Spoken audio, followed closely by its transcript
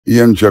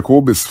Ian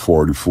Jacobis,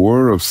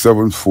 44, of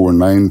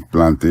 749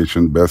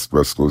 Plantation Best,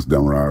 West Coast,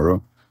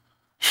 Demerara.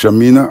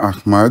 Shamina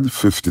Ahmad,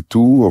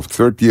 52, of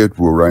 38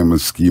 Roraima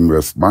Scheme,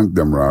 West Bank,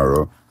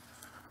 Demerara.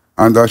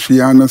 And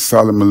Ashiana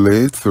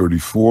Salamalay,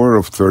 34,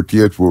 of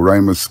 38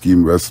 Roraima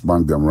Scheme, West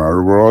Bank,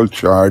 Demerara, were all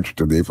charged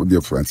today for the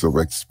offense of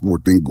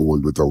exporting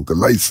gold without a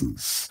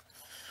license.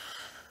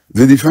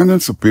 The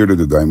defendants appeared at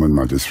the Diamond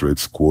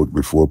Magistrates Court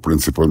before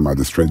Principal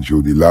Magistrate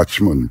Judy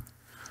Latchman.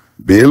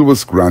 Bail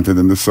was granted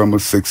in the sum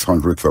of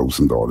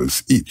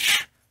 $600,000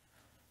 each.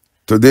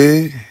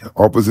 Today,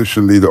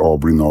 opposition leader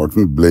Aubrey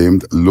Norton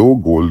blamed low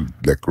gold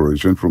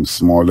declaration from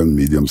small and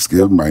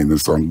medium-scale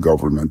miners on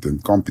government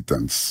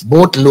incompetence.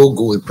 Both low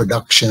gold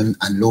production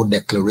and low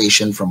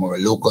declaration from our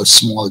local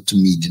small to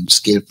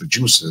medium-scale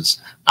producers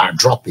are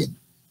dropping.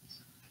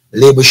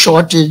 Labor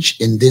shortage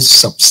in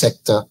this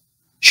subsector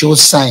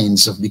shows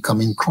signs of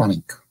becoming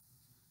chronic.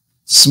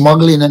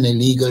 Smuggling and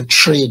illegal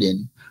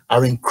trading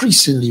are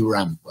increasingly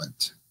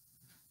rampant.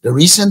 The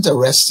recent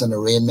arrest and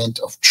arraignment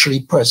of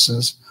 3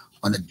 persons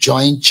on a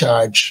joint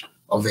charge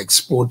of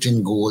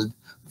exporting gold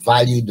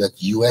valued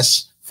at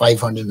US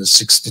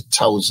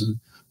 $560,000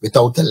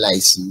 without a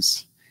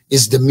license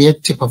is the mere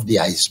tip of the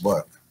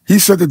iceberg. He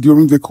said that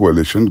during the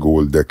coalition,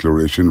 gold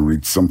declaration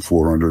reached some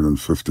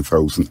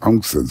 450,000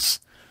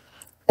 ounces.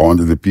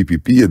 Under the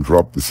PPP, it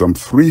dropped to some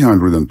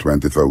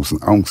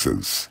 320,000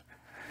 ounces.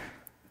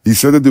 He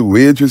said that the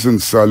wages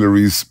and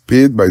salaries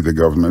paid by the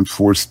government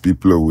forced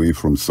people away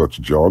from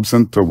such jobs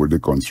and toward the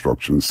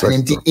construction sector.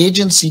 An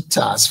interagency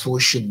task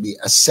force should be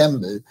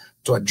assembled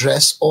to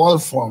address all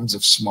forms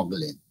of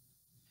smuggling.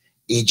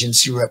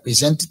 Agency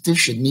representatives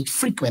should meet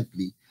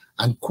frequently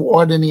and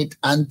coordinate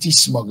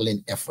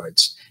anti-smuggling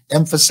efforts,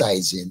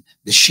 emphasizing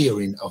the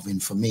sharing of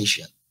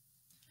information.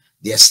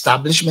 The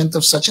establishment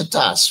of such a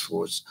task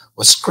force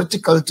was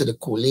critical to the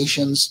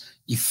coalition's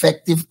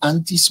effective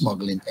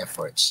anti-smuggling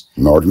efforts.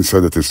 Norton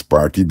said that his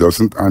party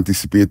doesn't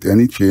anticipate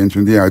any change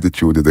in the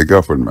attitude of the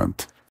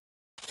government.